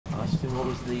Auston, what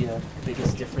was the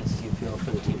biggest difference you feel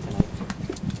for the team tonight?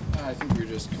 I think we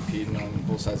were just competing on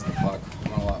both sides of the puck,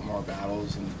 won a lot more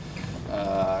battles and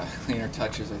cleaner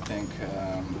touches, I think,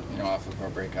 off of our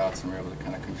breakouts, and we were able to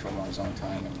kind of control our zone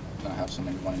time and not have so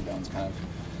many line downs, kind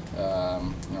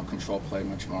of, control play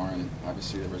much more, and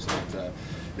obviously the result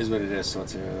is what it is, so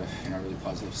it's a really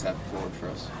positive step forward for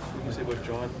us. What can you say about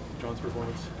John's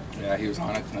performance? Yeah, he was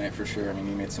on it tonight for sure. I mean,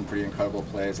 he made some pretty incredible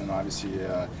plays, and obviously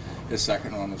his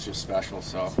second one was just special,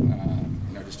 so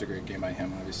just a great game by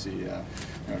him. Obviously,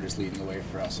 just leading the way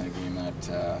for us in a game that,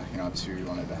 obviously we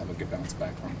wanted to have a good bounce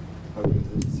back from. How good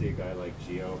is it to see a guy like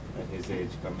Gio at his age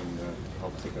come and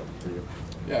help take up for you?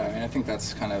 Yeah, I mean, I think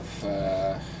that's kind of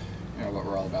what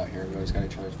we're all about here. We always got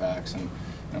each other's backs, and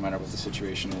no matter what the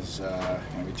situation is,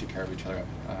 we take care of each other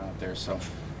out there. So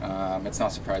it's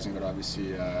not surprising, but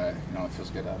obviously, it feels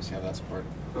good to obviously have that support.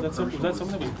 Was that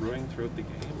something that was brewing throughout the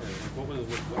game, or what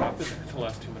happened there in the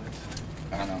last 2 minutes?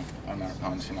 I don't know. I'm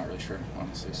honestly not really sure,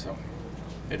 honestly. So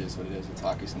it is what it is. It's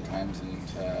hockey sometimes, and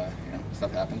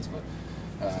stuff happens, but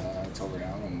it's over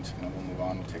now, and we'll move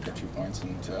on. We'll take our 2 points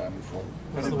and move forward.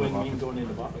 What's the win mean going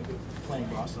into playing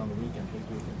Boston on the weekend?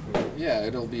 Yeah,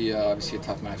 it'll be obviously a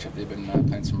tough matchup. They've been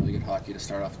playing some really good hockey to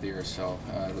start off the year, so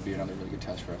it'll be another really good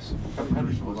test for us. How do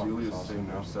you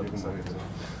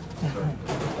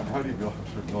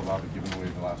feel about it giving away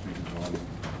the last week as well?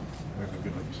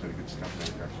 Good, like you said, a good step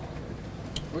there.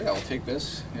 Well, yeah, we'll take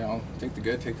this. Take the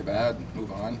good, take the bad,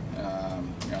 move on. I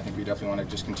think we definitely want to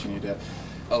just continue to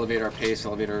elevate our pace,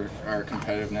 elevate our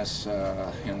competitiveness,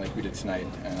 like we did tonight,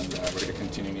 and we're going to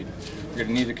continue. We're going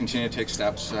to need to continue to take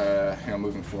steps,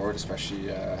 moving forward, especially,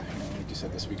 like you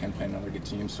said, this weekend playing another good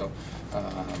team. So we'll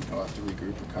have to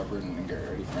regroup, recover, and get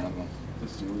ready for another one.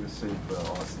 Does Ilya save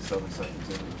Auston 7 seconds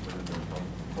in the third? How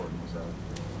important was that?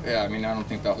 Yeah, I mean, I don't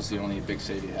think that was the only big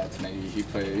save he had tonight.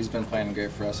 He's been playing great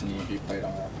for us, and he played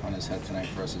on his head tonight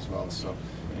for us as well. So,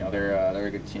 they're a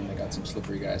good team. They got some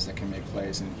slippery guys that can make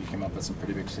plays, and he came up with some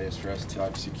pretty big saves for us to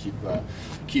obviously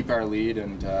keep our lead.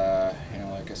 And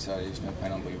like I said, he's been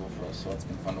playing unbelievable for us. So it's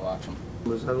been fun to watch him.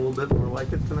 Was that a little bit more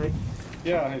like it tonight?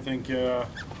 Yeah, I think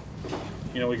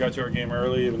we got to our game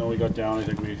early, even though we got down. I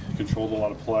think we controlled a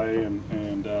lot of play and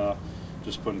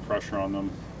just putting pressure on them.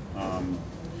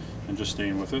 And just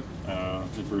staying with it,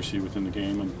 adversity within the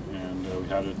game, and we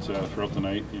had it throughout the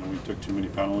night. We took too many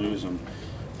penalties, and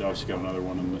they obviously got another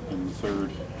one in the third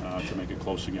to make it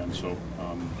close again. So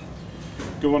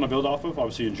good one to build off of.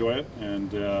 Obviously enjoy it,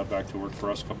 and back to work for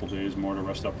us. A couple days more to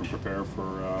rest up and prepare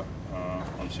for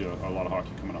obviously a lot of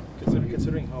hockey coming up.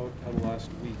 Considering how the last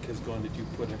week has gone, did you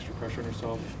put extra pressure on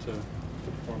yourself to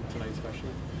perform tonight,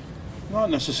 especially? Not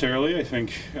necessarily. I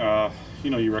think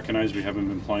you recognize we haven't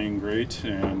been playing great,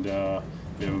 and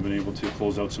we haven't been able to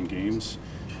close out some games.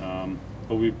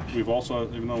 But we've also,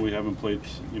 even though we haven't played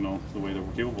the way that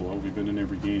we're capable of, we've been in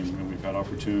every game, and we've had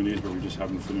opportunities where we just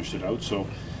haven't finished it out. So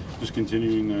just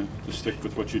continuing to stick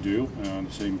with what you do, the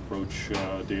same approach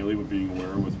daily, with being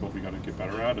aware with what we got to get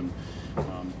better at. And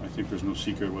I think there's no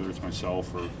secret, whether it's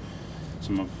myself or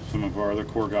some of our other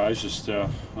core guys, just the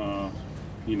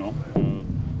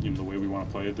way we want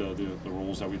to play it, the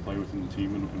roles that we play within the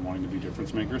team, and wanting to be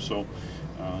difference makers. So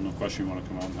no question we want to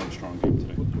come out and have a strong game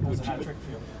today. How's the hat trick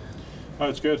feel?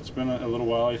 It's good. It's been a little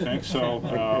while, I think, so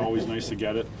always nice to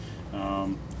get it.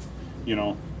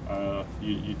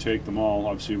 You take them all.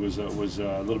 Obviously, it was a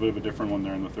little bit of a different one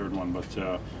there in the third one, but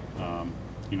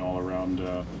all around,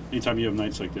 anytime you have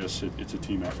nights like this, it's a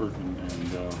team effort,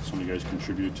 and so many guys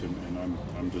contribute, and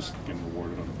I'm just getting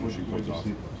rewarded on finishing plays off.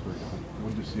 What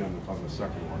did you see on the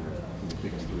second one? Can you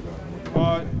take us through that?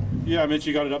 Yeah,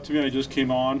 Mitchie got it up to me. I just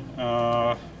came on.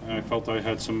 I felt I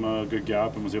had some good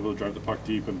gap and was able to drive the puck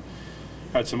deep, and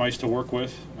had some ice to work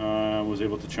with. Was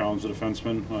able to challenge the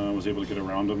defenseman. Was able to get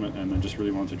around him, and then just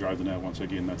really wanted to drive the net once I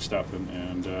gained that step.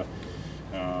 And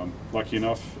lucky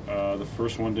enough, the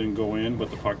first one didn't go in,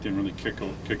 but the puck didn't really kick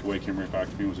away. Came right back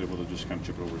to me. Was able to just kind of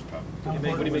chip it over his pad. How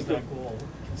important was that goal,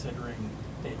 considering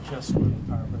they just scored the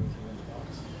power play with you in the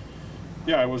box?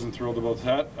 Yeah, I wasn't thrilled about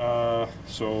that.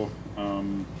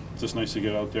 Just nice to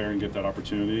get out there and get that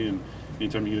opportunity. And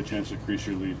anytime you get a chance to increase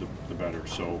your lead, the better.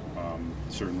 So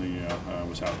certainly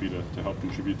was happy to help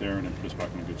contribute there, and it put us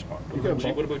back in a good spot.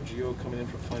 What about Gio coming in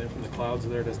from the clouds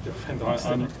there to defend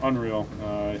Auston? Unreal.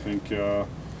 I think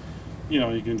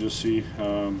you can just see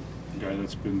a guy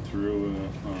that's been through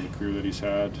the career that he's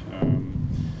had.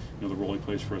 The role he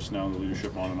plays for us now, the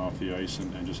leadership on and off the ice,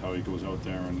 and just how he goes out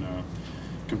there and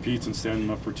competes and standing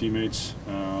up for teammates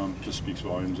just speaks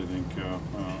volumes, I think,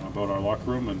 about our locker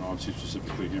room and obviously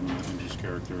specifically him and his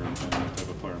character and the type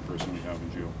of player and person we have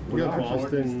in Gio. We got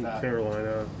Boston,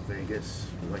 Carolina, Vegas,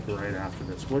 like right after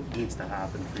this. What needs to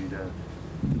happen for you to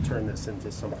turn this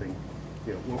into something?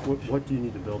 You know, what do you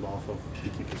need to build off of to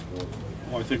keep this going?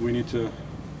 Well, I think we need to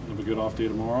have a good off day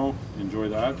tomorrow, enjoy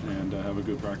that, and have a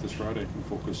good practice Friday and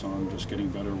focus on just getting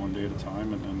better one day at a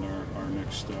time and our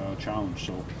next challenge.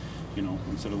 So, you know,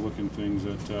 instead of looking things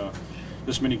at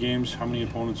this many games, how many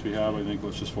opponents we have, I think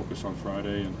let's just focus on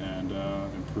Friday and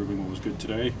improving what was good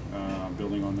today,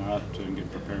 building on that and getting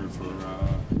prepared for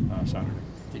Saturday.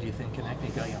 Did you think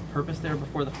connecting got you on purpose there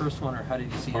before the first one, or how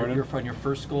did you see Pardon? your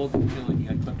first goal? Did you feel like you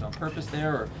got clipped on purpose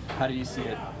there, or how did you see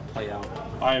it play out?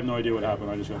 I have no idea what happened.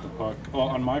 I just got the puck. Oh,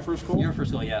 on my first goal? Your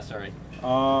first goal, yeah, sorry.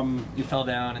 You fell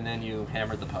down and then you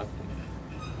hammered the puck.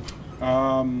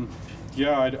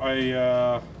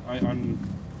 Yeah,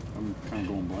 I'm kind of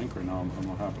going blank right now. I'm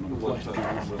not happening.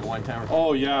 One time.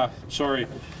 Oh yeah, sorry.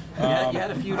 You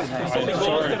had a few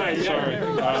tonight. Sorry.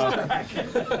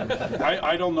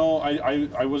 I don't know.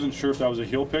 I wasn't sure if that was a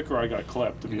heel pick or I got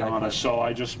clipped, to be honest. So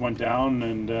I just went down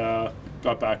and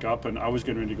got back up, and I was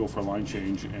getting ready to go for a line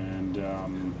change, and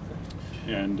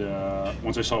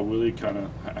once I saw Willie kind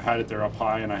of had it there up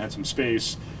high and I had some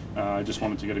space, I just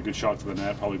wanted to get a good shot to the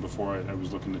net probably before I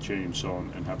was looking to change. So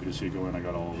I'm happy to see it go in. I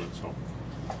got all of it. So.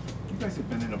 You guys have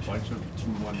been in a bunch of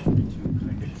 2-1, 3-2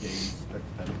 kind of games that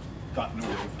have gotten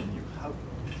away from you. How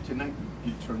tonight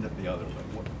you turned it the other way?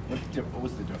 What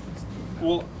was the difference doing that?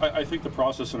 Well, I think the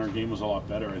process in our game was a lot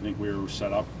better. I think we were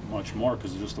set up much more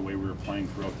because of just the way we were playing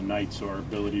throughout the night. So our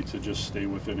ability to just stay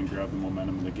with it and grab the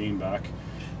momentum of the game back.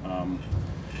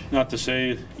 Not to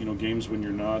say, you know, games when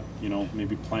you're not, you know,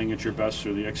 maybe playing at your best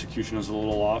or the execution is a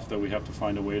little off, that we have to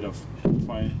find a way to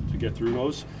get through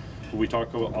those. But we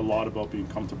talk a lot about being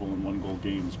comfortable in one-goal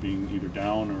games, being either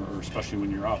down or especially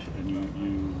when you're up and you're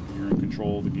in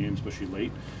control of the game, especially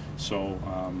late. So,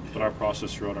 but our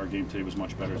process throughout our game today was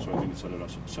much better, so I think it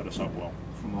set us up well.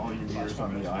 From all your years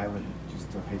on the island, you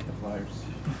still hate the Flyers?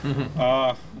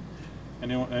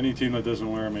 Any team that doesn't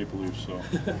wear a maple leaf, so.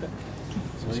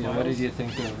 So what did you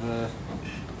think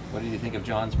of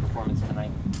John's performance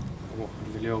tonight? Oh,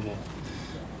 unbelievable.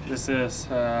 This is,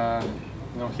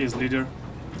 his leader.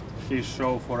 He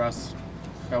showed for us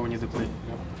how we need to play.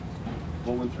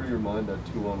 What went through your mind at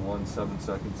 2-on-1, 7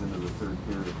 seconds into the third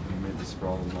period? You made the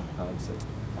sprawling left pad save.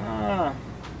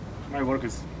 My work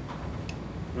is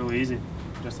really easy.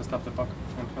 Just to stop the puck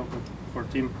and help it for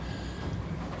team.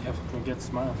 You have to get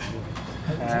smile.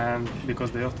 And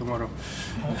because they have tomorrow.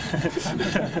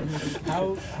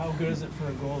 How good is it for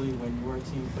a goalie when your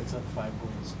team puts up 5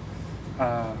 goals?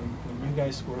 When you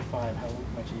guys score 5, how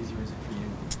much easier is it for you?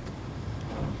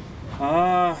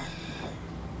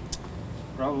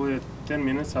 Probably 10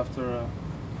 minutes after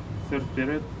third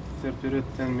period.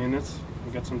 10 minutes. We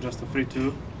got just a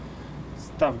 3-2. It's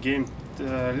a tough game.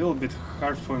 A little bit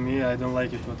hard for me. I don't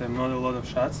like it, but I'm not a lot of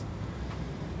shots.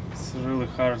 It's really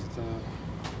hard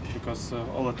because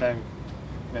all the time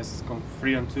guys come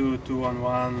 3-on-2,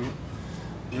 2-on-1.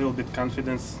 A little bit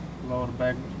confidence, lower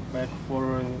back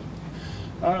forward.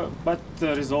 But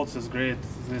the results is great.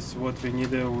 This is what we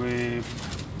needed. We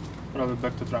probably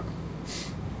back to track.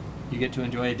 You get to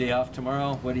enjoy a day off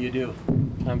tomorrow. What do?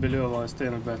 Unbelievable. I stay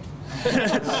in bed.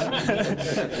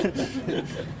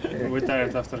 We're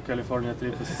tired after California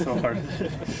trip. It's so hard.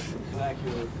 Zach,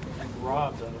 you were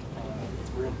robbed of a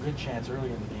real good chance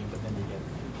earlier in the game, but then you get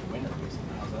the winner.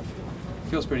 How's that feel?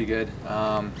 Feels pretty good.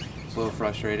 It's a little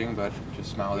frustrating, but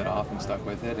just smiled it off and stuck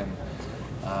with it, and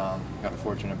got a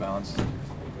fortunate bounce.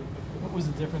 What was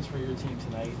the difference for your team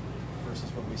tonight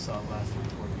versus what we saw the last 3 or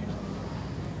 4 games?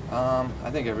 I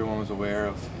think everyone was aware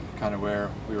of kind of where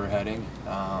we were heading.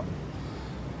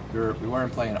 We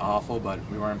weren't playing awful, but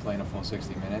we weren't playing a full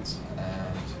 60 minutes,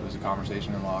 and it was a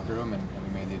conversation in the locker room, and we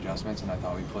made the adjustments, and I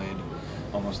thought we played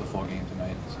almost a full game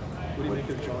tonight. So. What do you make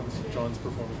of John's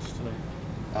performance tonight?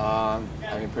 I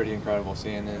mean, pretty incredible.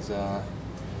 Seeing his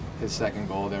second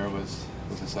goal there was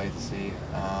a sight to see.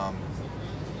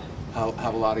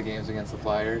 Have a lot of games against the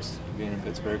Flyers, being in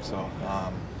Pittsburgh, so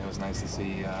it was nice to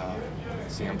see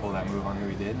him pull that move on who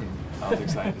he did, and I was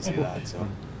excited to see that. So.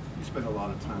 You spend a lot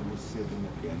of time with Sid and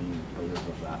Evgeny and players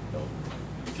of that though.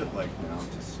 What's it like now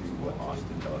to see what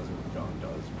Auston does and what John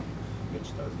does, what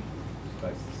Mitch does?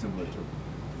 That's similar to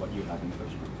what you have in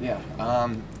Pittsburgh. Yeah,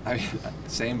 I mean,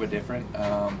 same but different.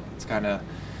 It's kind of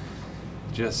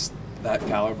just that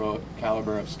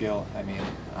caliber of skill. I mean,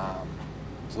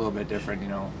 it's a little bit different, you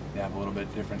know. They have a little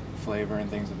bit different flavor and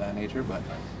things of that nature, but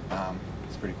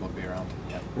it's pretty cool to be around.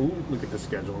 Yeah. When you look at the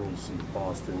schedule and you see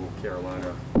Boston,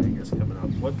 Carolina, Vegas coming up,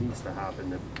 what needs to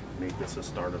happen to make this a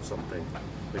start of something?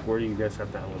 Like, where do you guys have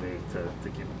to elevate to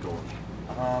keep it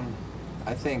going?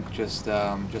 I think just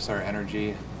our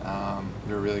energy.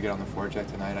 We were really good on the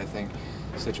forecheck tonight. I think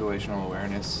situational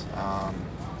awareness.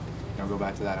 Go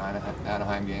back to that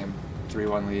Anaheim game,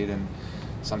 3-1 lead, and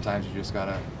sometimes you just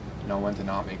gotta know when to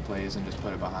not make plays and just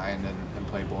put it behind and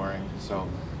play boring. So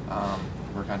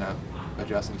we're kind of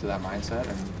adjusting to that mindset,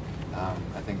 and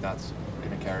I think that's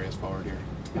going to carry us forward here.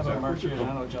 How about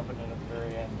Marciano jumping in at the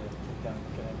very end to take down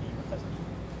Pezzini?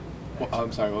 Well,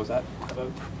 I'm sorry, what was that? How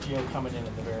about Gio coming in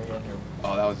at the very end?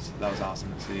 Oh, that was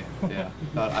awesome to see. Yeah,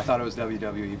 I thought it was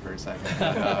WWE for a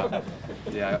second.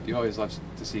 Yeah, you always love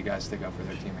to see guys stick up for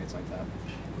their teammates like that.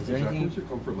 Is there anything? What's your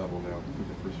comfort level now through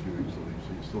the first few weeks of the league?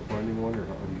 So you still finding one, or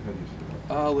how do you see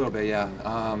that? A little bit, yeah.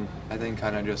 I think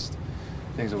kind of just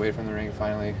things away from the ring,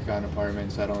 finally got an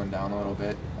apartment, settling down a little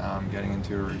bit, getting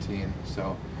into a routine.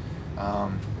 So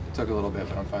it took a little bit,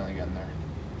 but I'm finally getting there.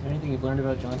 Is there anything you've learned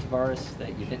about John Tavares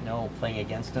that you didn't know playing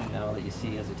against him now that you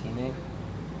see as a teammate?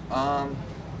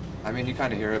 I mean, you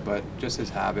kind of hear it, but just his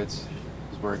habits,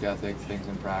 his work ethic, things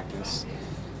in practice.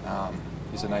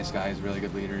 He's a nice guy. He's a really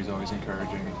good leader. He's always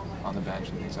encouraging on the bench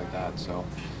and things like that. So,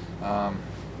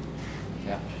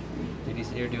 yeah. Did you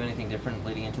say or do anything different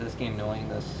leading into this game, knowing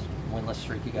this winless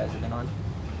streak you guys have been on?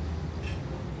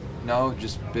 No,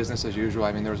 just business as usual.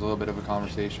 I mean, there was a little bit of a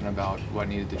conversation about what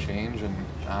needed to change, and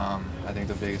I think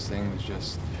the biggest thing was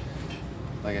just,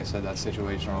 like I said, that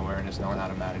situational awareness, knowing how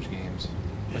to manage games.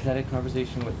 Was that a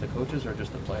conversation with the coaches or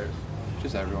just the players?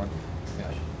 Just everyone,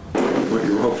 yeah. What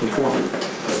you were hoping for?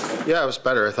 Yeah, it was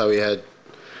better. I thought we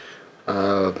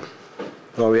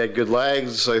had good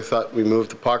legs. I thought we moved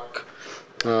the puck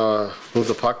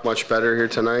much better here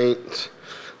tonight.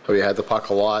 We had the puck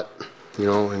a lot,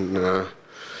 and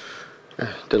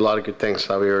did a lot of good things.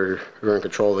 Thought we were in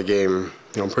control of the game,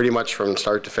 pretty much from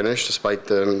start to finish, despite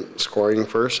them scoring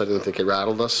first. I didn't think it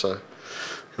rattled us.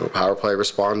 Power play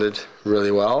responded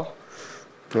really well,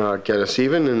 get us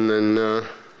even, and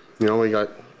then we got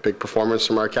big performance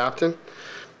from our captain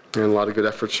and a lot of good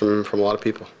efforts from a lot of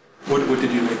people. What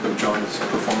did you make of John's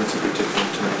performance in particular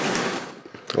tonight?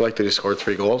 I like that he scored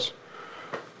 3 goals.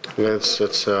 It's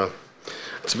a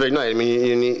big night. I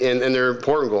mean, and they're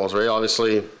important goals, right?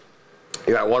 Obviously,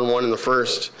 you got 1-1 in the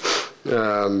first.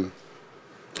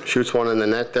 Shoots one in the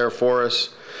net there for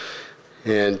us,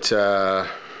 and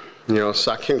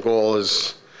second goal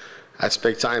that's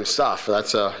big time stuff.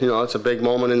 That's a big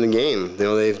moment in the game.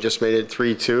 They've just made it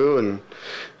 3-2, and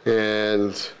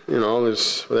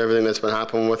there's with everything that's been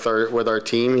happening with our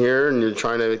team here, and you're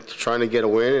trying to get a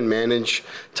win and manage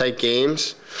tight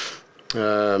games.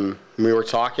 We were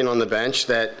talking on the bench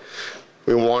that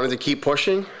we wanted to keep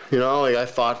pushing. I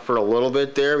thought for a little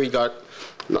bit there we got,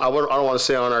 I don't want to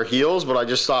say on our heels, but I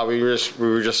just thought we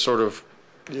were just sort of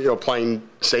playing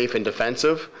safe and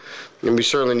defensive. And we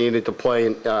certainly needed to play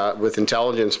with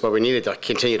intelligence, but we needed to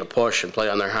continue to push and play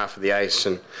on their half of the ice.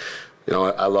 And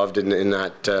I loved in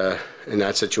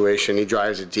that situation. He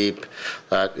drives it deep.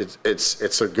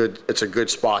 It's a good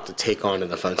spot to take on a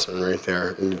defenseman right there,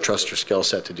 and you trust your skill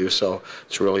set to do so.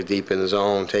 It's really deep in the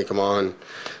zone. Take him on.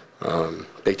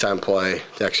 Big time play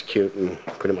to execute and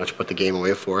pretty much put the game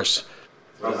away for us.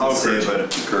 How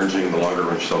encouraging in the longer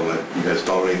run, Sheldon, that you guys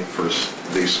dominate first,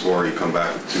 they score, you come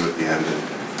back with 2 at the end, and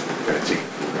kind of take it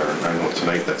from there. I know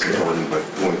tonight that's important, but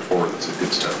going forward, that's a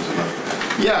good step, isn't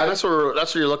it? Yeah, that's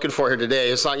what you're looking for here today.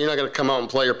 You're not going to come out and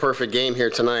play your perfect game here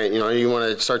tonight. You want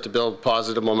to start to build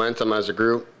positive momentum as a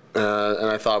group, and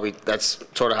I thought that's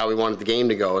sort of how we wanted the game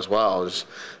to go as well. Is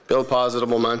build positive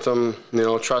momentum.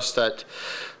 Trust that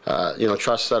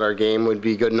our game would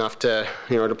be good enough to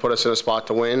to put us in a spot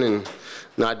to win, and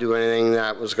not do anything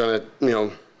that was going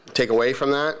to take away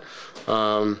from that.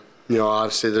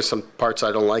 Obviously there's some parts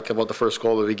I don't like about the first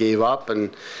goal that we gave up,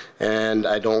 and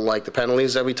I don't like the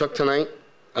penalties that we took tonight.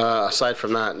 Aside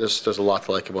from that, there's a lot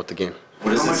to like about the game.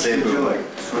 What does it say about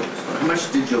how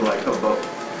much did you like about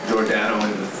Giordano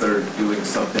in the third doing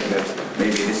something that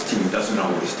maybe this team doesn't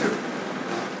always do?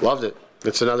 Loved it.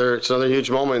 It's another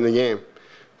huge moment in the game.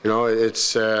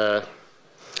 It's a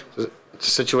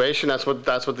situation. That's what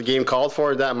the game called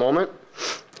for at that moment.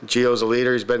 Gio's a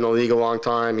leader. He's been in the league a long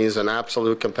time. He's an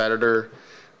absolute competitor.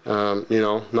 Not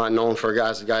known for a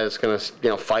guy that's going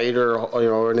to fight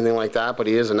or anything like that, but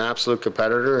he is an absolute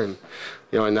competitor. And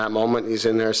in that moment, he's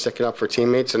in there sticking up for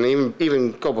teammates. And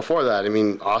even go before that. I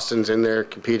mean, Austin's in there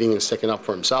competing and sticking up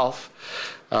for himself.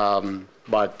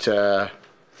 That's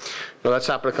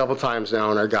happened a couple times now,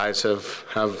 and our guys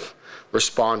have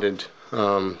responded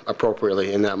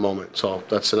appropriately in that moment. So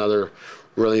that's another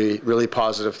really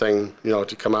positive thing,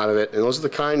 to come out of it. And those are the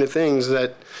kind of things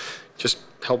that just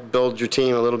help build your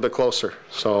team a little bit closer.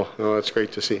 So that's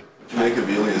great to see. Did you make of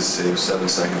Ilya's save 7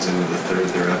 seconds into the third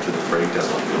there after the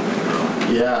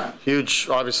breakdown? Yeah,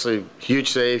 obviously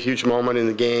huge save, huge moment in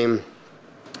the game.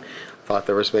 Thought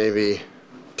there was maybe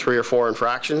 3 or 4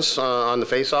 infractions on the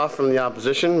face-off from the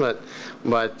opposition, but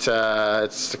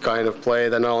it's the kind of play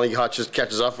that not only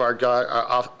catches us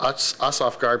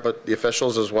off guard, but the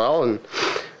officials as well, and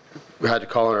we had to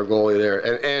call on our goalie there.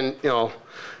 And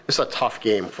it's a tough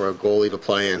game for a goalie to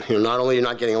play in. Not only you're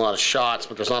not getting a lot of shots,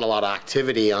 but there's not a lot of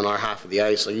activity on our half of the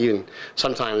ice. Like even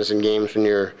sometimes in games when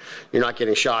you're not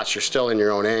getting shots, you're still in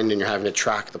your own end and you're having to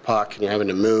track the puck and you're having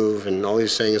to move and all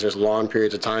these things. There's long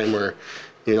periods of time where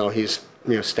he's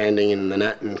standing in the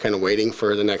net and kind of waiting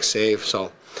for the next save. So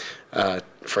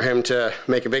for him to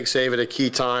make a big save at a key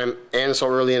time and so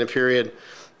early in a period,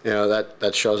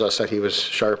 that shows us that he was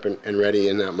sharp and ready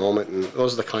in that moment. And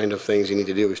those are the kind of things you need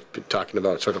to do. We've been talking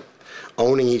about sort of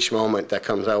owning each moment that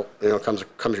comes out,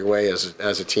 comes your way as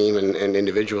a team and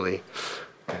individually.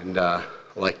 And I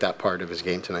like that part of his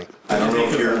game tonight. I don't know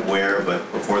if you're aware, but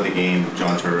before the game,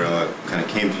 John Tortorella kind of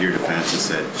came to your defense and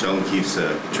said, Sheldon Keefe's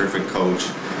a terrific coach,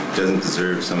 doesn't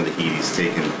deserve some of the heat he's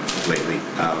taken lately.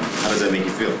 How does that make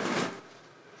you feel?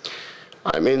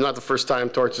 I mean, not the first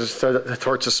time Torts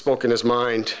has spoken his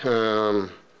mind.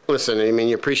 Listen, I mean,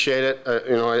 you appreciate it.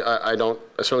 I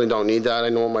certainly don't need that. I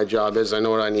know what my job is. I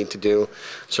know what I need to do.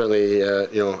 Certainly,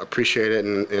 appreciate it,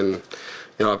 and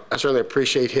I certainly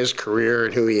appreciate his career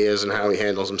and who he is and how he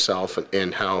handles himself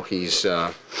and how he's,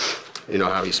 how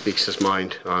he speaks his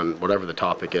mind on whatever the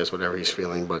topic is, whatever he's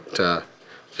feeling. But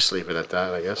just leave it at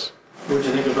that, I guess. What did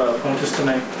you think about Pontus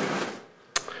tonight?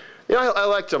 I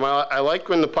liked him. I liked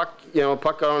when the puck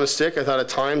got on his stick. I thought at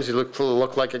times he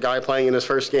looked like a guy playing in his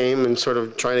first game and sort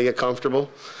of trying to get comfortable.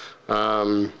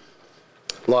 The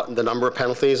number of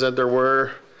penalties that there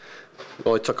were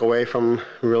really took away from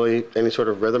really any sort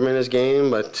of rhythm in his game.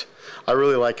 But I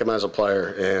really like him as a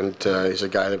player, and he's a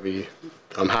guy that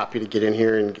I'm happy to get in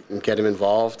here and get him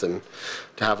involved and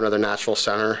to have another natural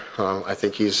center. I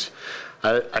think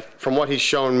from what he's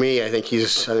shown me, I think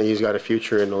he's got a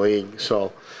future in the league.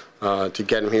 So. To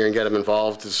get him here and get him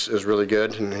involved is really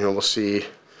good, and we'll see,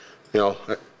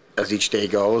 as each day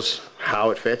goes, how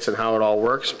it fits and how it all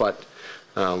works. But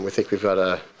we think we've got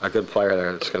a good player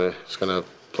there that's gonna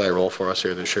play a role for us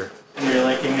here this year. And you're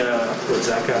liking what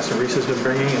Zach Aston-Reese has been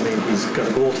bringing. I mean, he's got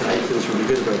a goal tonight. Feels really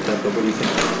good about that. But what do you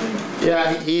think?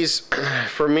 Yeah,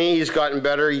 for me, he's gotten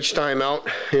better each time out.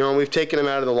 We've taken him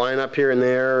out of the lineup here and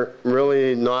there.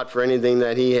 Really not for anything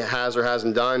that he has or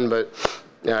hasn't done, but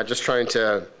just trying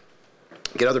to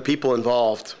get other people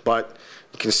involved. But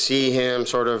you can see him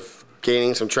sort of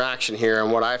gaining some traction here.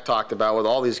 And what I've talked about with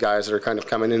all these guys that are kind of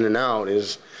coming in and out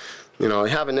is, they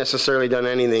haven't necessarily done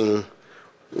anything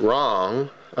wrong.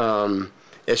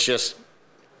 It's just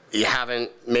you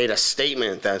haven't made a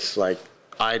statement that's like,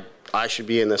 I should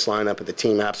be in this lineup, but the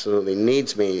team absolutely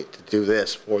needs me to do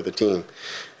this for the team.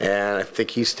 And I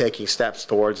think he's taking steps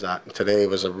towards that. And today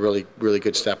was a really, really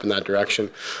good step in that direction.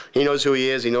 He knows who he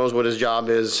is. He knows what his job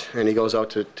is, and he goes out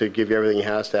to give you everything he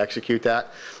has to execute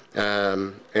that.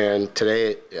 And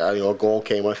today, a goal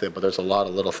came with it, but there's a lot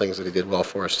of little things that he did well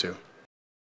for us too.